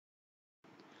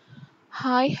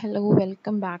Hi hello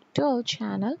welcome back to our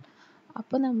channel.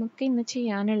 അപ്പോൾ നമുക്ക് ഇന്ന്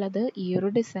ചെയ്യാനുള്ളത് ഈ ഒരു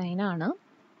ഡിസൈനാണ്.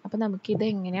 അപ്പോൾ നമുക്കിത്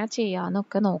എങ്ങനെയാണ്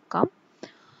ചെയ്യാമെന്നൊക്കെ നോക്കാം.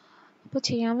 അപ്പോൾ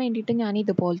ചെയ്യാൻ വേണ്ടിയിട്ട് ഞാൻ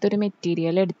ഇതുപോലത്തെ ഒരു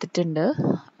മെറ്റീരിയൽ എടുത്തിട്ടുണ്ട്.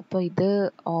 അപ്പോൾ ഇത്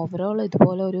ഓവറോൾ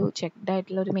ഇതുപോലെ ഒരു ചെക്ക്ഡ്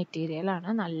ആയിട്ടുള്ള ഒരു മെറ്റീരിയലാണ്,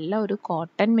 നല്ല ഒരു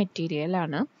കോട്ടൺ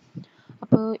മെറ്റീരിയലാണ്.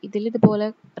 അപ്പോൾ ഇതിലിതുപോലെ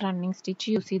റണ്ണിങ്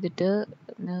സ്റ്റിച്ച് യൂസ് ചെയ്തിട്ട്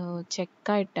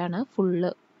ചെക്കായിട്ടാണ്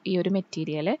ഫുള്ള് ഈ ഒരു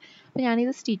മെറ്റീരിയൽ. അപ്പോൾ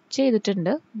ഞാനിത് സ്റ്റിച്ച് ചെയ്തിട്ടുണ്ട്,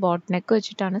 ബോട്ട് നെക്ക്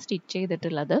വെച്ചിട്ടാണ് സ്റ്റിച്ച്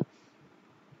ചെയ്തിട്ടുള്ളത്.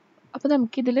 അപ്പോൾ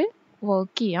നമുക്കിതിൽ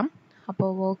വർക്ക് ചെയ്യാം. അപ്പോൾ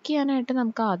വർക്ക് ചെയ്യാനായിട്ട്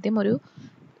നമുക്ക് ആദ്യം ഒരു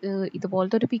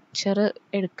ഇതുപോലത്തെ ഒരു പിക്ചർ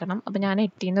എടുക്കണം. അപ്പോൾ ഞാൻ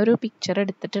എട്ടിന്ന് ഒരു പിക്ചർ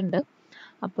എടുത്തിട്ടുണ്ട്.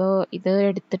 അപ്പോൾ ഇത്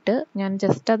എടുത്തിട്ട് ഞാൻ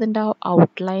ജസ്റ്റ് അതിൻ്റെ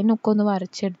ഔട്ട്ലൈനൊക്കെ ഒന്ന്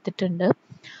വരച്ചെടുത്തിട്ടുണ്ട്.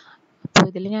 അപ്പോൾ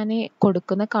ഇതിൽ ഞാൻ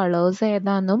കൊടുക്കുന്ന കളേഴ്സ്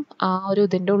ഏതാണെന്നും ആ ഒരു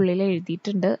ഇതിൻ്റെ ഉള്ളിൽ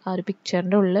എഴുതിയിട്ടുണ്ട്, ആ ഒരു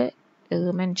പിക്ചറിൻ്റെ ഉള്ളിൽ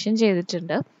മെൻഷൻ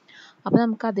ചെയ്തിട്ടുണ്ട്. അപ്പോൾ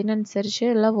നമുക്ക്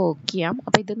അതിനനുസരിച്ചുള്ള വർക്ക് ചെയ്യാം.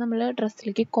 അപ്പോൾ ഇത് നമ്മൾ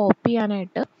ഡ്രസ്സിലേക്ക് കോപ്പി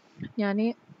ചെയ്യാനായിട്ട് ഞാൻ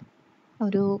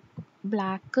ഒരു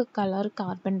ബ്ലാക്ക് കളർ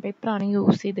കാർബൺ പേപ്പറാണ്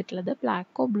യൂസ് ചെയ്തിട്ടുള്ളത്.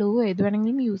 ബ്ലാക്കോ ബ്ലൂ ഏത്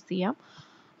വേണമെങ്കിലും യൂസ് ചെയ്യാം.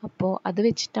 അപ്പോൾ അത്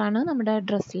വെച്ചിട്ടാണ് നമ്മുടെ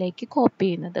ഡ്രസ്സിലേക്ക് കോപ്പി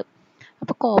ചെയ്യുന്നത്.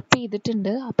 അപ്പോൾ കോപ്പി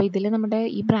ചെയ്തിട്ടുണ്ട്. അപ്പോൾ ഇതിൽ നമ്മുടെ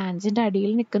ഈ ബ്രാഞ്ചിൻ്റെ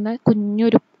അടിയിൽ നിൽക്കുന്ന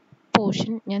കുഞ്ഞൊരു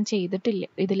പോർഷൻ ഞാൻ ചെയ്തിട്ടില്ല,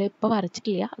 ഇതിൽ ഇപ്പോൾ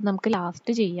വരച്ചിട്ടില്ല. അത് നമുക്ക്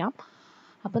ലാസ്റ്റ് ചെയ്യാം.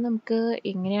 അപ്പോൾ നമുക്ക്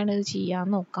എങ്ങനെയാണ് ഇത്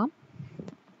ചെയ്യാമെന്ന് നോക്കാം.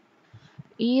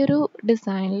 ഈ ഒരു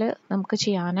ഡിസൈനിൽ നമുക്ക്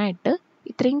ചെയ്യാനായിട്ട്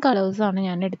ഇത്രയും കളേഴ്സാണ്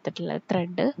ഞാൻ എടുത്തിട്ടുള്ളത്.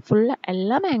 ത്രെഡ് ഫുൾ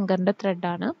എല്ലാം ആങ്കറിൻ്റെ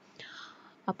ത്രെഡാണ്.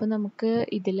 അപ്പോൾ നമുക്ക്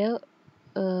ഇതിൽ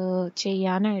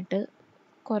ചെയ്യാനായിട്ട്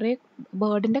കുറേ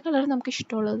ബേർഡിൻ്റെ കളർ നമുക്ക്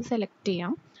ഇഷ്ടമുള്ളത് സെലക്ട്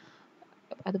ചെയ്യാം.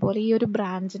 അതുപോലെ ഈ ഒരു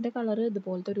ബ്രാഞ്ചിൻ്റെ കളർ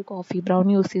ഇതുപോലത്തെ ഒരു കോഫി ബ്രൗൺ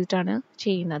യൂസ് ചെയ്തിട്ടാണ്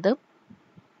ചെയ്യുന്നത്.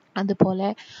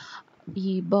 അതുപോലെ ഈ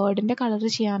ബേർഡിൻ്റെ കളർ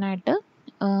ചെയ്യാനായിട്ട്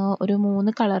ഒരു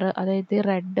 3 കളർ, അതായത്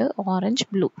റെഡ്, ഓറഞ്ച്,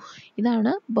 ബ്ലൂ,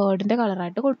 ഇതാണ് ബേർഡിൻ്റെ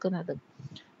കളറായിട്ട് കൊടുക്കുന്നത്.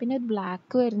 പിന്നെ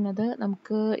ബ്ലാക്ക് വരുന്നത്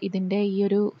നമുക്ക് ഇതിൻ്റെ ഈ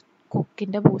ഒരു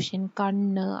കൊക്കിൻ്റെ പോർഷൻ,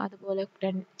 കണ്ണ്, അതുപോലെ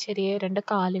ചെറിയ 2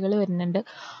 കാലുകൾ വരുന്നുണ്ട്.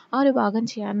 ആ ഒരു ഭാഗം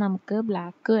ചെയ്യാൻ നമുക്ക്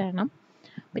ബ്ലാക്ക് വേണം.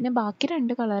 പിന്നെ ബാക്കി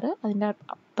 2 കളർ അതിൻ്റെ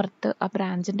അപ്പുറത്ത് ആ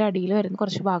ബ്രാഞ്ചിൻ്റെ അടിയിൽ വരുന്ന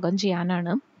കുറച്ച് ഭാഗം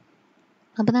ചെയ്യാനാണ്.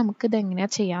 അപ്പോൾ നമുക്കിത്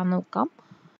എങ്ങനെയാണ് ചെയ്യാൻ നോക്കാം.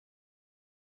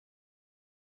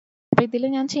 അപ്പോൾ ഇതിൽ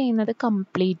ഞാൻ ചെയ്യുന്നത്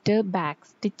കംപ്ലീറ്റ് ബാക്ക്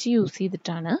സ്റ്റിച്ച് യൂസ്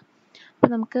ചെയ്തിട്ടാണ്. അപ്പോൾ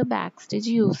നമുക്ക് ബാക്ക്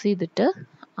സ്റ്റിച്ച് യൂസ് ചെയ്തിട്ട്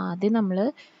ആദ്യം നമ്മൾ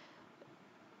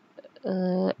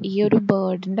ഈ ഒരു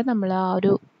ബേർഡിൻ്റെ നമ്മൾ ആ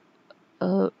ഒരു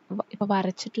ഇപ്പോൾ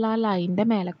വരച്ചിട്ടുള്ള ആ ലൈനിൻ്റെ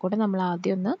മേലെ കൂടെ നമ്മൾ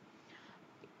ആദ്യം ഒന്ന്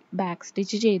ബാക്ക്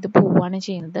സ്റ്റിച്ച് ചെയ്ത് പോവുകയാണ്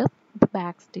ചെയ്യുന്നത്. അപ്പോൾ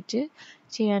ബാക്ക് സ്റ്റിച്ച്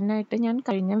ചെയ്യാനായിട്ട് ഞാൻ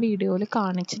കഴിഞ്ഞ വീഡിയോയിൽ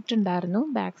കാണിച്ചിട്ടുണ്ടായിരുന്നു.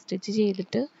 ബാക്ക് സ്റ്റിച്ച്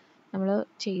ചെയ്തിട്ട് നമ്മൾ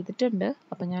ചെയ്തിട്ടുണ്ട്.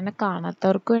 അപ്പോൾ ഞാൻ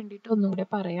കാണാത്തവർക്ക് വേണ്ടിയിട്ട് ഒന്നുകൂടെ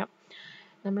പറയാം.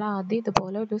 നമ്മൾ ആദ്യം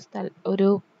ഇതുപോലെ ഒരു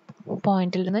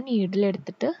പോയിന്റിൽ നിന്ന് നീഡിൽ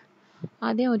എടുത്തിട്ട്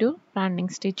ആദ്യം ഒരു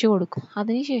റണ്ണിങ് സ്റ്റിച്ച് കൊടുക്കും.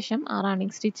 അതിനുശേഷം ആ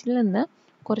റണ്ണിങ് സ്റ്റിച്ചിൽ നിന്ന്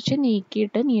കുറച്ച്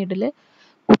നീക്കിയിട്ട് നീഡിൽ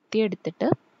കുത്തിയെടുത്തിട്ട്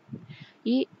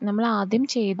ഈ നമ്മൾ ആദ്യം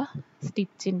ചെയ്ത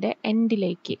സ്റ്റിച്ചിൻ്റെ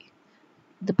എൻഡിലേക്ക്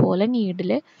ഇതുപോലെ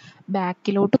നീഡിൽ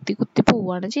ബാക്കിലോട്ട് കുത്തി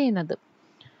പോവുകയാണ് ചെയ്യുന്നത്.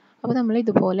 അപ്പോൾ നമ്മൾ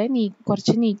ഇതുപോലെ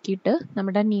കുറച്ച് നീക്കിയിട്ട്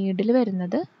നമ്മുടെ നീഡിൽ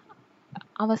വരുന്നത്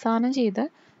അവസാനം ചെയ്ത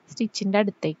സ്റ്റിച്ചിൻ്റെ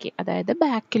അടുത്തേക്ക്, അതായത്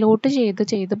ബാക്കിലോട്ട്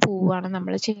ചെയ്ത് പോവുകയാണ്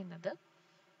നമ്മൾ ചെയ്യുന്നത്.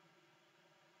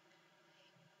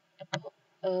 അപ്പോൾ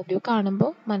വീഡിയോ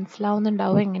കാണുമ്പോൾ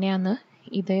മനസ്സിലാവുന്നുണ്ടാവും എങ്ങനെയാന്ന്.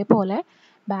 ഇതേപോലെ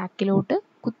ബാക്കിലോട്ട്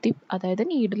കുത്തി, അതായത്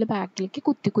നീഡിൽ ബാക്കിലേക്ക്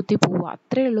കുത്തി പോവുക.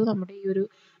 അത്രയേ ഉള്ളൂ നമ്മുടെ ഈ ഒരു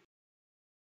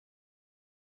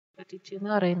സ്റ്റിച്ച്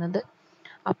എന്ന് പറയുന്നത്.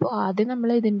 അപ്പോൾ ആദ്യം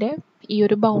നമ്മൾ ഇതിൻ്റെ ഈ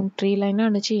ഒരു ബൗണ്ടറി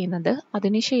ലൈനാണ് ചെയ്യുന്നത്.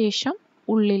 അതിനുശേഷം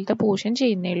ഉള്ളിലത്തെ പോർഷൻ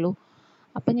ചെയ്യുന്നേ ഉള്ളൂ.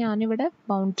 അപ്പോൾ ഞാനിവിടെ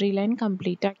ബൗണ്ടറി ലൈൻ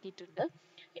കംപ്ലീറ്റ് ആക്കിയിട്ടുണ്ട്.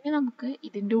 ഇനി നമുക്ക്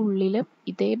ഇതിൻ്റെ ഉള്ളിൽ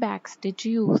ഇതേ ബാക്ക് സ്റ്റിച്ച്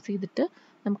യൂസ് ചെയ്തിട്ട്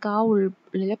നമുക്ക് ആ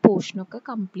ഉള്ളിലെ പോർഷനൊക്കെ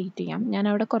കംപ്ലീറ്റ് ചെയ്യാം.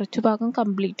 ഞാനവിടെ കുറച്ച് ഭാഗം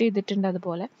കംപ്ലീറ്റ് ചെയ്തിട്ടുണ്ട്.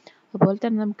 അതുപോലെ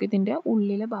തന്നെ നമുക്ക് ഇതിൻ്റെ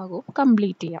ഉള്ളിലെ ഭാഗവും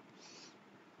കംപ്ലീറ്റ് ചെയ്യാം.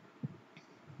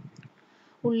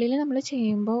 ഉള്ളിൽ നമ്മൾ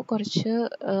ചെയ്യുമ്പോൾ കുറച്ച്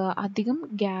അധികം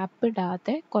ഗ്യാപ്പ്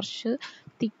ഇടാതെ കുറച്ച്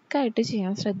തിക്കായിട്ട്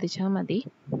ചെയ്യാൻ ശ്രദ്ധിച്ചാൽ മതി.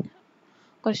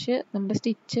 കുറച്ച് നമ്മുടെ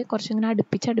സ്റ്റിച്ച് കുറച്ചിങ്ങനെ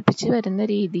അടുപ്പിച്ച് വരുന്ന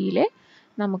രീതിയിൽ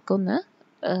നമുക്കൊന്ന്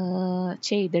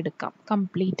ചെയ്തെടുക്കാം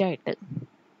കംപ്ലീറ്റ് ആയിട്ട്.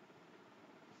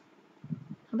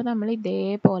 അപ്പോൾ നമ്മൾ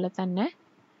ഇതേപോലെ തന്നെ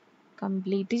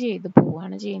കംപ്ലീറ്റ് ചെയ്ത്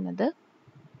പോവുകയാണ് ചെയ്യുന്നത്.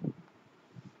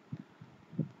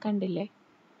 കണ്ടില്ലേ?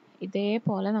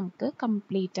 ഇതേപോലെ നമുക്ക്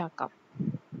കംപ്ലീറ്റ് ആക്കാം.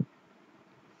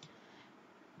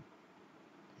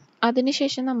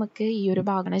 അതിനുശേഷം നമുക്ക് ഈ ഒരു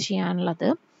ഭാഗമാണ് ചെയ്യാനുള്ളത്.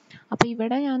 അപ്പോൾ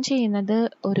ഇവിടെ ഞാൻ ചെയ്യുന്നത്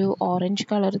ഒരു ഓറഞ്ച്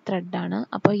കളർ ത്രെഡാണ്.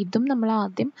 അപ്പോൾ ഇതും നമ്മൾ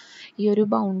ആദ്യം ഈ ഒരു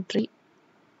ബൗണ്ടറി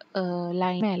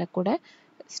ലൈൻ മേലെ കൂടെ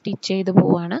സ്റ്റിച്ച് ചെയ്ത്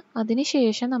പോവുകയാണ്.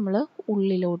 അതിനുശേഷം നമ്മൾ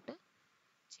ഉള്ളിലോട്ട്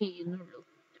ചെയ്യുന്നുള്ളൂ.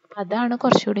 അപ്പം അതാണ്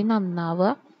കുറച്ചുകൂടി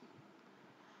നന്നാവുക.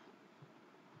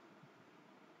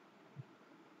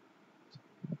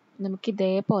 നമുക്ക്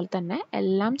ഇതേപോലെ തന്നെ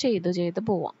എല്ലാം ചെയ്ത്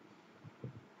പോവാം.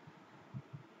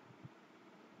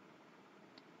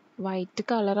 വൈറ്റ്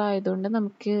കളർ ആയതുകൊണ്ട്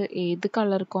നമുക്ക് ഏത്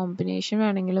കളർ കോമ്പിനേഷൻ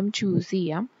വേണമെങ്കിലും ചൂസ്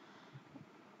ചെയ്യാം.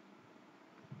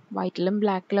 വൈറ്റിലും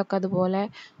ബ്ലാക്കിലും ഒക്കെ അതുപോലെ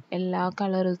എല്ലാ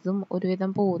കളേഴ്സും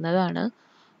ഒരുവിധം പോകുന്നതാണ്.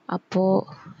 അപ്പോൾ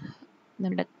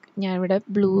ഞാനിവിടെ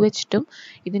ബ്ലൂ വെച്ചിട്ടും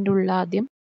ഇതിൻ്റെ ഉള്ളിൽ ആദ്യം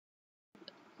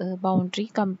ബൗണ്ടറി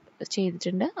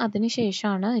ചെയ്തിട്ടുണ്ട്. അതിന്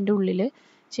ശേഷമാണ് അതിൻ്റെ ഉള്ളിൽ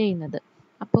ചെയ്യുന്നത്.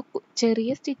 അപ്പോൾ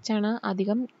ചെറിയ സ്റ്റിച്ചാണ്,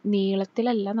 അധികം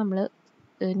നീളത്തിലല്ല നമ്മൾ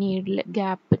നീഡിൽ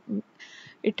ഗ്യാപ്പ്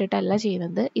ഇട്ടിട്ടല്ല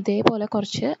ചെയ്യുന്നത്. ഇതേപോലെ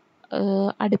കുറച്ച്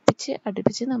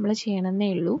അടുപ്പിച്ച് നമ്മൾ ചെയ്യണമെന്നേ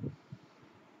ഉള്ളൂ.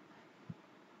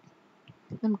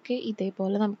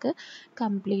 ഇതേപോലെ നമുക്ക്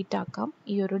കംപ്ലീറ്റ് ആക്കാം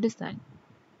ഈ ഒരു ഡിസൈൻ.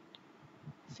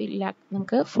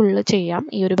 നമുക്ക് ഫുള്ള് ചെയ്യാം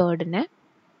ഈ ഒരു ബേർഡിനെ.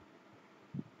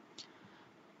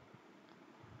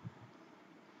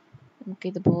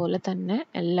 നമുക്കിതുപോലെ തന്നെ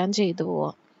എല്ലാം ചെയ്തു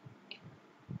പോവാം.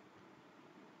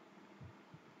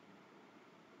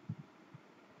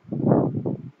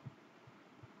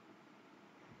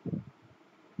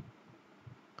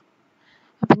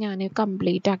 അപ്പം ഞാൻ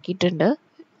കംപ്ലീറ്റ് ആക്കിയിട്ടുണ്ട്.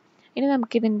 ഇനി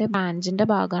നമുക്കിതിൻ്റെ ബാൻഡിൻ്റെ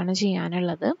ഭാഗമാണ്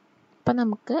ചെയ്യാനുള്ളത്. അപ്പം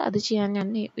നമുക്ക് അത് ചെയ്യാൻ ഞാൻ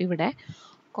ഇവിടെ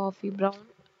കോഫി ബ്രൗൺ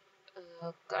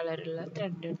കളറുള്ള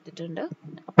ത്രെഡ് എടുത്തിട്ടുണ്ട്.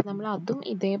 അപ്പം നമ്മൾ അതും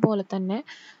ഇതേപോലെ തന്നെ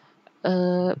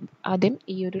ആദ്യം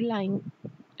ഈ ഒരു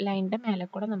ലൈനിൻ്റെ മേലെ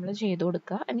കൂടെ നമ്മൾ ചെയ്ത്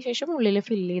കൊടുക്കുക. അതിനുശേഷം ഉള്ളിൽ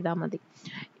ഫില്ല് ചെയ്താൽ മതി.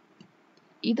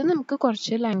 ഇത് നമുക്ക്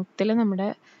കുറച്ച് ലെങ്ത്തിൽ നമ്മുടെ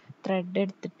ത്രെഡ്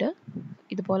എടുത്തിട്ട്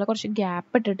ഇതുപോലെ കുറച്ച്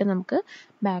ഗ്യാപ്പ് ഇട്ടിട്ട് നമുക്ക്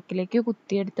ബാക്കിലേക്ക്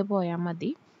കുത്തിയെടുത്ത് പോയാൽ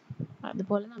മതി.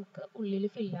 അതുപോലെ നമുക്ക് ഉള്ളിൽ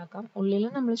ഫില്ലാക്കാം. ഉള്ളിൽ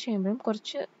നമ്മൾ ചെയ്യുമ്പോഴും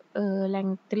കുറച്ച്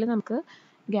ലെങ്ത്തിൽ നമുക്ക്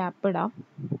ഗ്യാപ്പ് ഇടാം.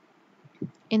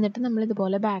 എന്നിട്ട് നമ്മൾ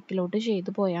ഇതുപോലെ ബാക്കിലോട്ട്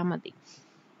ചെയ്ത് പോയാൽ മതി.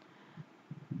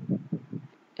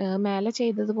 മേലെ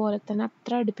ചെയ്തതുപോലെ തന്നെ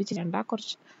അത്ര അടുപ്പിച്ചിടണ്ട,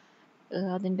 കുറച്ച്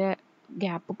അതിൻ്റെ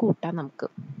ഗ്യാപ്പ് കൂട്ടാം നമുക്ക്.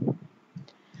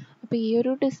 അപ്പോൾ ഈ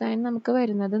ഒരു ഡിസൈൻ നമുക്ക്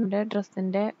വരുന്നത് നമ്മുടെ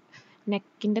ഡ്രസ്സിൻ്റെ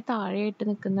നെക്കിൻ്റെ താഴെയായിട്ട്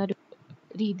നിൽക്കുന്ന ഒരു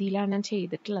രീതിയിലാണ് ഞാൻ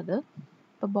ചെയ്തിട്ടുള്ളത്.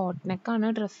 ഇപ്പോൾ ബോട്ട് നെക്കാണ്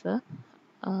ഡ്രസ്സ്.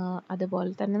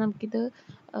 അതുപോലെ തന്നെ നമുക്കിത്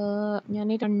ഞാൻ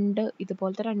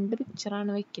ഇതുപോലത്തെ രണ്ട്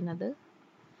പിക്ചറാണ് വെക്കുന്നത്.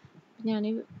 ഞാൻ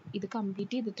ഇത്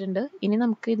കംപ്ലീറ്റ് ചെയ്തിട്ടുണ്ട്. ഇനി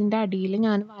നമുക്ക് ഇതിൻ്റെ അടിയിൽ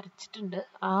ഞാൻ വരച്ചിട്ടുണ്ട്.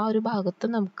 ആ ഒരു ഭാഗത്ത്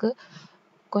നമുക്ക്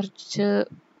കുറച്ച്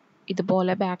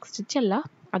ഇതുപോലെ ബാക്ക് സ്റ്റിച്ച് അല്ല,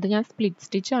 അത് ഞാൻ സ്പ്ലിറ്റ്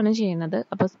സ്റ്റിച്ചാണ് ചെയ്യുന്നത്.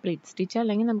 അപ്പോൾ സ്പ്ലിറ്റ് സ്റ്റിച്ച്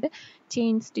അല്ലെങ്കിൽ നമുക്ക്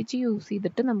ചെയിൻ സ്റ്റിച്ച് യൂസ്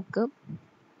ചെയ്തിട്ട് നമുക്ക്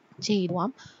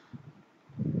ചെയ്യുവാം.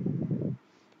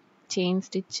 ചെയിൻ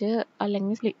സ്റ്റിച്ച്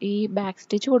അല്ലെങ്കിൽ ഈ ബാക്ക്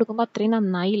സ്റ്റിച്ച് കൊടുക്കുമ്പോൾ അത്രയും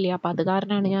നന്നായില്ല. അപ്പോൾ അത്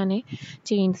കാരണമാണ് ഞാൻ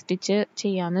ചെയിൻ സ്റ്റിച്ച്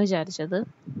ചെയ്യാമെന്ന് വിചാരിച്ചത്.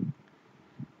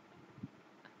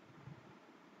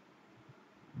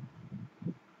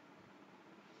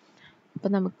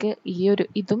 അപ്പം നമുക്ക്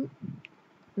ഇതും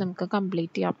നമുക്ക്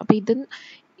കംപ്ലീറ്റ് ചെയ്യാം. അപ്പം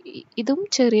ഇതും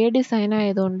ചെറിയ ഡിസൈൻ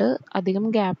ആയതുകൊണ്ട് അധികം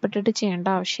ഗ്യാപ്പ് ഇട്ടിട്ട് ചെയ്യേണ്ട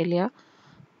ആവശ്യമില്ല.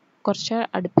 കുറച്ച്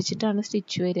അടുപ്പിച്ചിട്ടാണ്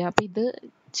സ്റ്റിച്ച് വരിക. അപ്പം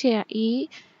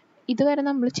ഇതുവരെ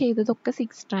നമ്മൾ ചെയ്തതൊക്കെ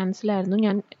 6 strandsലായിരുന്നു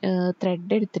ഞാൻ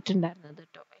ത്രെഡ് എടുത്തിട്ടുണ്ടായിരുന്നത്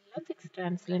കേട്ടോ. എല്ലാം 6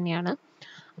 strandsൽ തന്നെയാണ്.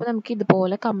 അപ്പോൾ നമുക്ക്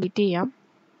ഇതുപോലെ കംപ്ലീറ്റ് ചെയ്യാം.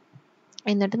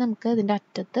 എന്നിട്ട് നമുക്ക് ഇതിൻ്റെ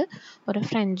അറ്റത്ത് ഒരു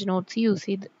ഫ്രഞ്ച് നോട്ട്സ്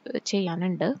യൂസ്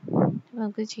ചെയ്യാനുണ്ട്.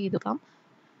 നമുക്ക് ചെയ്തു നോക്കാം.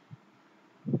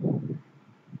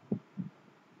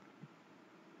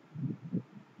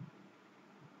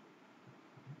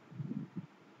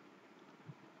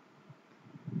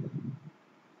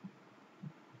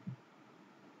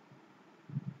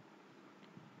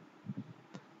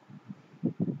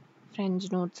 ഫ്രഞ്ച്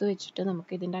നോട്ട്സ് വെച്ചിട്ട്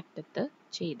നമുക്ക് ഇതിൻ്റെ അറ്റത്ത്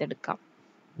ചെയ്തെടുക്കാം.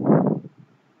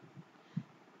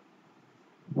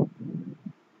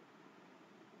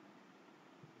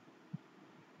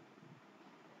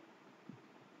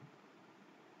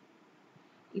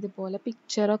 ഇതുപോലെ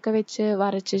പിക്ചറൊക്കെ വെച്ച്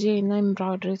വരച്ച് ചെയ്യുന്ന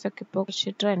എംബ്രോയ്ഡറീസ് ഒക്കെ ഇപ്പോൾ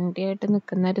കുറച്ച് ട്രെൻഡി ആയിട്ട്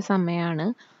നിൽക്കുന്ന ഒരു സമയമാണ്.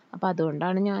 അപ്പോൾ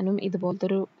അതുകൊണ്ടാണ് ഞാനും ഇതുപോലത്തെ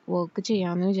ഒരു വർക്ക്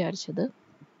ചെയ്യാമെന്ന് വിചാരിച്ചത്.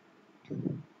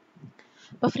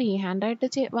 അപ്പോൾ ഫ്രീ ഹാൻഡായിട്ട്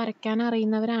വരയ്ക്കാൻ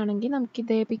അറിയുന്നവരാണെങ്കിൽ നമുക്ക്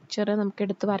ഇതേ പിക്ചർ നമുക്ക്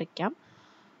എടുത്ത് വരയ്ക്കാം.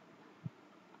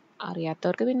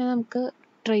 അറിയാത്തവർക്ക് പിന്നെ നമുക്ക്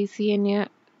ട്രേസ് ചെയ്യാനേ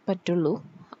പറ്റുള്ളൂ.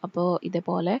 അപ്പോൾ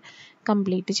ഇതേപോലെ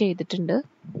കംപ്ലീറ്റ് ചെയ്തിട്ടുണ്ട്.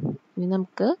 ഇനി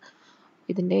നമുക്ക്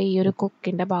ഇതിൻ്റെ ഈ ഒരു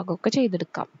കൊക്കിൻ്റെ ഭാഗമൊക്കെ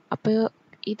ചെയ്തെടുക്കാം. അപ്പോൾ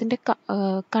ഇതിൻ്റെ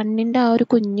കണ്ണിൻ്റെ ആ ഒരു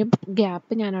കുഞ്ഞു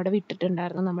ഗ്യാപ്പ് ഞാനവിടെ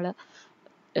വിട്ടിട്ടുണ്ടായിരുന്നു നമ്മൾ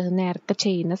നേരത്തെ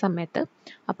ചെയ്യുന്ന സമയത്ത്.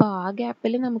 അപ്പോൾ ആ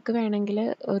ഗ്യാപ്പിൽ നമുക്ക് വേണമെങ്കിൽ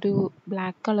ഒരു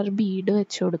ബ്ലാക്ക് കളർ ബീഡ്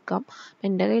വെച്ച് കൊടുക്കാം.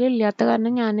 എൻ്റെ കയ്യിൽ ഇല്ലാത്ത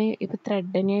കാരണം ഞാൻ ഇപ്പോൾ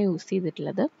ത്രെഡ് തന്നെയാണ് യൂസ്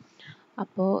ചെയ്തിട്ടുള്ളത്.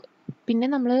 അപ്പോൾ പിന്നെ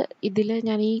നമ്മൾ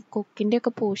ഞാൻ ഈ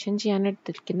കൊക്കിൻ്റെയൊക്കെ പോർഷൻ ചെയ്യാൻ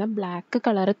എടുത്തിരിക്കുന്ന ബ്ലാക്ക്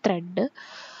കളർ ത്രെഡ്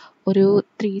ഒരു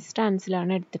 3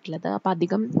 strandsലാണ് എടുത്തിട്ടുള്ളത്. അപ്പോൾ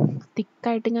അധികം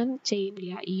തിക്കായിട്ട് ഞാൻ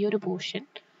ചെയ്യുന്നില്ല. ഈ ഒരു പോർഷൻ,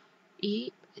 ഈ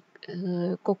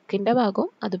കൊക്കിൻ്റെ ഭാഗവും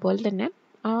അതുപോലെ തന്നെ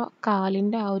ആ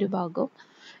കാലിൻ്റെ ആ ഒരു ഭാഗവും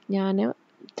ഞാൻ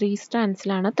 3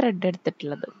 strandsലാണ് ത്രെഡ്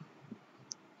എടുത്തിട്ടുള്ളത്.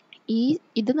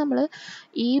 ഇത് നമ്മൾ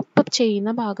ഈ ഇപ്പം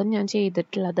ചെയ്യുന്ന ഭാഗം ഞാൻ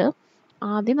ചെയ്തിട്ടുള്ളത്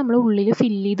ആദ്യം നമ്മൾ ഉള്ളിൽ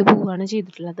ഫില്ല് ചെയ്ത് പോവുകയാണ്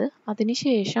ചെയ്തിട്ടുള്ളത്. അതിന്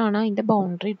ശേഷമാണ് അതിൻ്റെ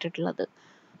ബൗണ്ടറി ഇട്ടിട്ടുള്ളത്.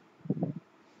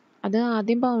 അത്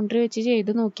ആദ്യം ബൗണ്ടറി വെച്ച്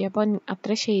ചെയ്ത് നോക്കിയപ്പോൾ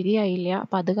അത്ര ശരിയായില്ല.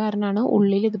 അപ്പം അത് കാരണമാണ്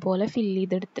ഉള്ളിൽ ഇതുപോലെ ഫില്ല്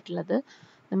ചെയ്തെടുത്തിട്ടുള്ളത്.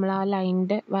 നമ്മൾ ആ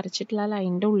ലൈനിൻ്റെ വരച്ചിട്ടുള്ള ആ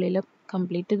ലൈനിൻ്റെ ഉള്ളിൽ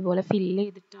കംപ്ലീറ്റ് ഇതുപോലെ ഫില്ല്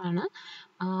ചെയ്തിട്ടാണ്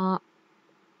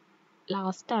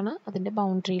ലാസ്റ്റാണ് അതിൻ്റെ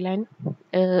ബൗണ്ടറി ലൈൻ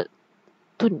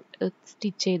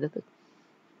സ്റ്റിച്ച് ചെയ്തത്.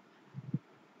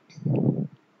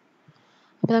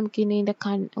 അപ്പോൾ നമുക്കിനി ഇതിൻ്റെ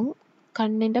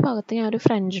കണ്ണിൻ്റെ ഭാഗത്ത് ഞാൻ ഒരു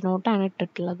ഫ്രഞ്ച് നോട്ടാണ്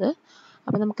ഇട്ടിട്ടുള്ളത്.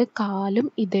 അപ്പോൾ നമുക്ക് കാലും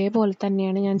ഇതേപോലെ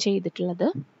തന്നെയാണ് ഞാൻ ചെയ്തിട്ടുള്ളത്.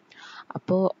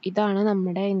 അപ്പോൾ ഇതാണ്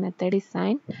നമ്മുടെ ഇന്നത്തെ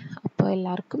ഡിസൈൻ. അപ്പോൾ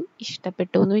എല്ലാവർക്കും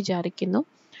ഇഷ്ടപ്പെട്ടു എന്ന് വിചാരിക്കുന്നു.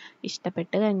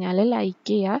 ഇഷ്ടപ്പെട്ട് കഴിഞ്ഞാൽ ലൈക്ക്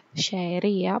ചെയ്യുക, ഷെയർ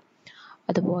ചെയ്യുക,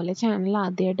 അതുപോലെ ചാനൽ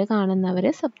ആദ്യമായിട്ട് കാണുന്നവർ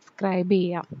സബ്സ്ക്രൈബ്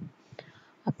ചെയ്യുക.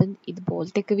 അപ്പം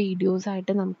ഇതുപോലത്തെയൊക്കെ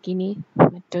വീഡിയോസായിട്ട് നമുക്കിനി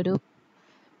മറ്റൊരു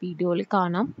വീഡിയോയിൽ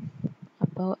കാണാം.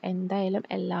 അപ്പോൾ എന്തായാലും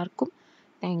എല്ലാവർക്കും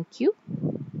താങ്ക് യു.